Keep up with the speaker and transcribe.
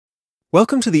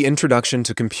Welcome to the Introduction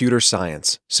to Computer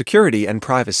Science, Security and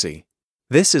Privacy.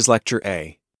 This is Lecture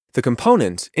A. The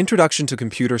component, Introduction to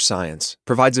Computer Science,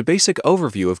 provides a basic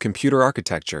overview of computer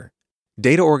architecture,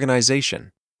 data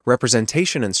organization,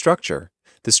 representation and structure,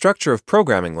 the structure of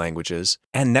programming languages,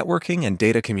 and networking and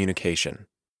data communication.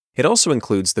 It also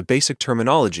includes the basic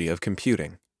terminology of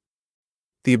computing.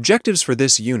 The objectives for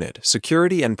this unit,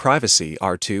 Security and Privacy,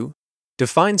 are to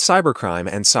define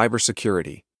cybercrime and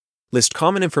cybersecurity, list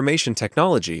common information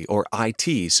technology or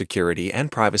IT security and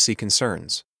privacy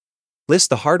concerns, list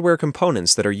the hardware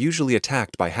components that are usually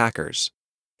attacked by hackers,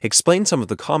 explain some of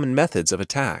the common methods of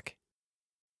attack,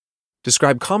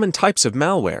 describe common types of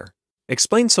malware,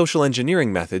 explain social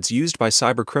engineering methods used by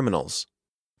cybercriminals,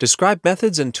 describe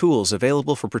methods and tools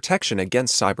available for protection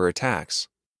against cyber attacks,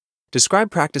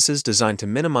 describe practices designed to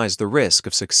minimize the risk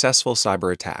of successful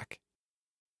cyber attack,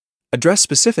 address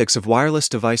specifics of wireless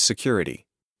device security,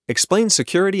 explain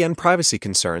security and privacy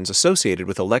concerns associated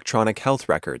with electronic health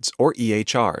records, or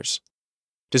EHRs.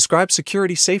 Describe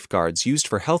security safeguards used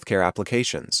for healthcare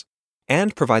applications,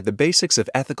 and provide the basics of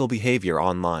ethical behavior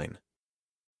online.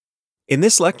 In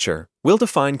this lecture, we'll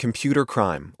define computer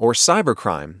crime, or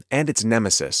cybercrime, and its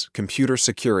nemesis, computer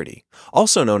security,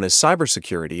 also known as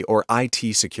cybersecurity or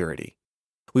IT security.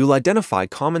 We will identify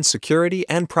common security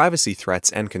and privacy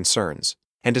threats and concerns,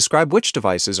 and describe which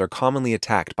devices are commonly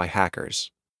attacked by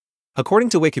hackers. According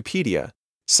to Wikipedia,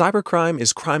 cybercrime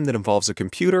is crime that involves a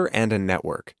computer and a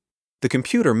network. The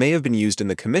computer may have been used in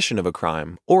the commission of a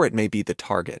crime, or it may be the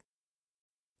target.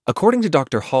 According to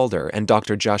Dr. Halder and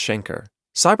Dr. Jashenker,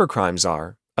 cybercrimes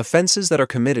are offenses that are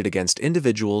committed against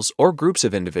individuals or groups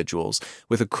of individuals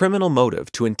with a criminal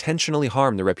motive to intentionally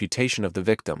harm the reputation of the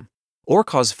victim, or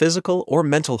cause physical or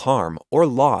mental harm or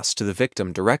loss to the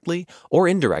victim directly or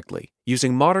indirectly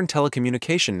using modern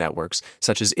telecommunication networks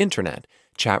such as internet,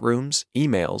 chat rooms,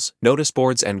 emails, notice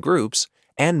boards and groups,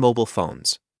 and mobile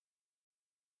phones.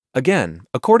 Again,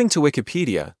 according to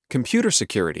Wikipedia, computer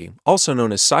security, also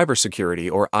known as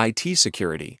cybersecurity or IT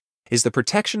security, is the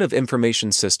protection of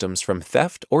information systems from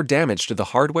theft or damage to the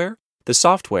hardware, the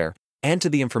software, and to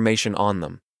the information on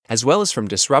them, as well as from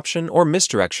disruption or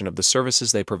misdirection of the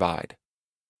services they provide.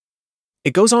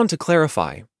 It goes on to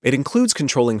clarify, it includes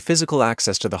controlling physical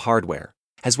access to the hardware,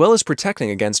 as well as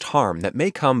protecting against harm that may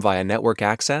come via network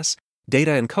access,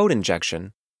 data and code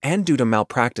injection, and due to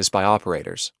malpractice by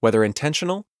operators, whether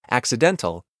intentional,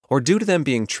 accidental, or due to them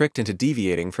being tricked into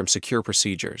deviating from secure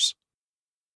procedures.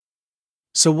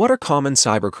 So what are common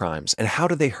cybercrimes and how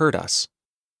do they hurt us?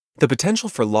 The potential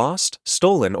for lost,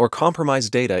 stolen, or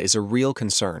compromised data is a real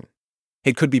concern.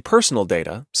 It could be personal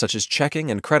data, such as checking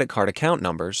and credit card account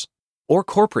numbers, or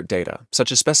corporate data,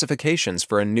 such as specifications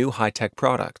for a new high-tech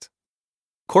product.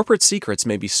 Corporate secrets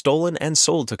may be stolen and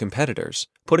sold to competitors,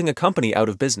 putting a company out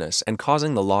of business and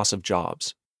causing the loss of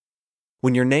jobs.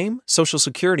 When your name, social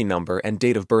security number, and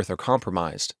date of birth are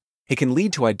compromised, it can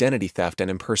lead to identity theft and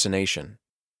impersonation.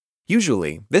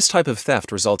 Usually, this type of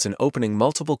theft results in opening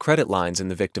multiple credit lines in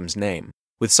the victim's name,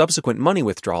 with subsequent money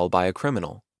withdrawal by a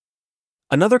criminal.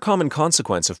 Another common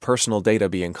consequence of personal data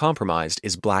being compromised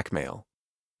is blackmail.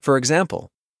 For example,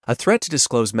 a threat to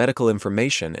disclose medical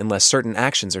information unless certain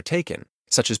actions are taken,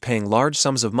 such as paying large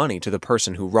sums of money to the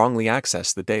person who wrongly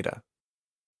accessed the data.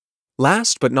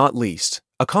 Last but not least,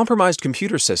 a compromised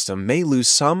computer system may lose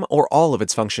some or all of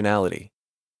its functionality.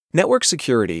 Network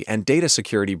security and data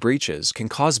security breaches can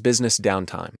cause business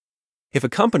downtime. If a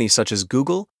company such as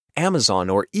Google, Amazon,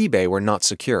 or eBay were not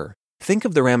secure, think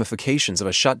of the ramifications of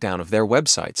a shutdown of their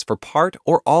websites for part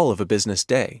or all of a business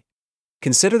day.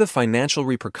 Consider the financial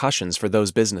repercussions for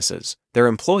those businesses, their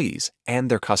employees, and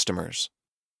their customers.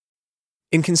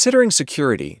 In considering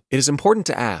security, it is important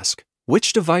to ask,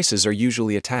 which devices are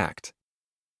usually attacked?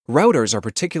 Routers are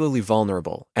particularly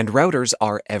vulnerable, and routers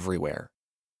are everywhere.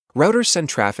 Routers send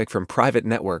traffic from private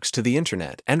networks to the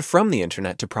internet and from the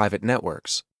internet to private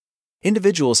networks.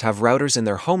 Individuals have routers in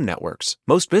their home networks,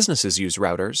 most businesses use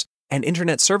routers, and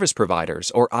internet service providers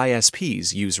or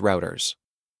ISPs use routers.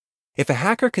 If a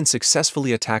hacker can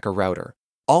successfully attack a router,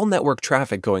 all network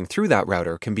traffic going through that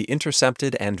router can be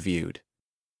intercepted and viewed.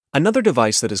 Another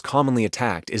device that is commonly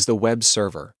attacked is the web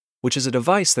server, which is a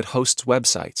device that hosts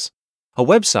websites. A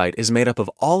website is made up of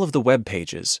all of the web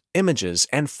pages, images,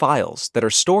 and files that are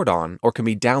stored on or can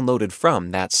be downloaded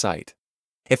from that site.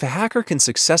 If a hacker can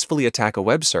successfully attack a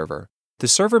web server, the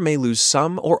server may lose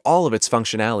some or all of its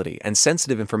functionality and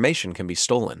sensitive information can be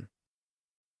stolen.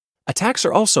 Attacks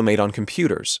are also made on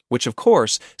computers, which of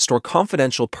course store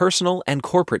confidential personal and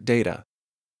corporate data.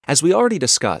 As we already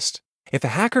discussed, if a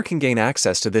hacker can gain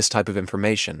access to this type of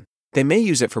information, they may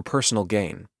use it for personal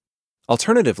gain.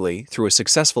 Alternatively, through a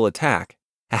successful attack,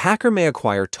 a hacker may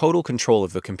acquire total control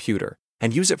of the computer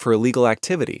and use it for illegal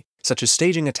activity, such as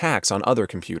staging attacks on other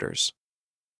computers.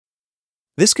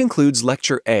 This concludes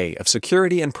Lecture A of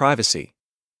Security and Privacy.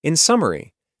 In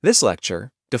summary, this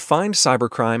lecture defined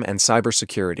cybercrime and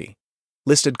cybersecurity,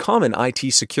 listed common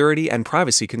IT security and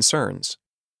privacy concerns,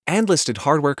 and listed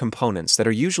hardware components that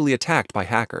are usually attacked by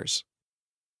hackers.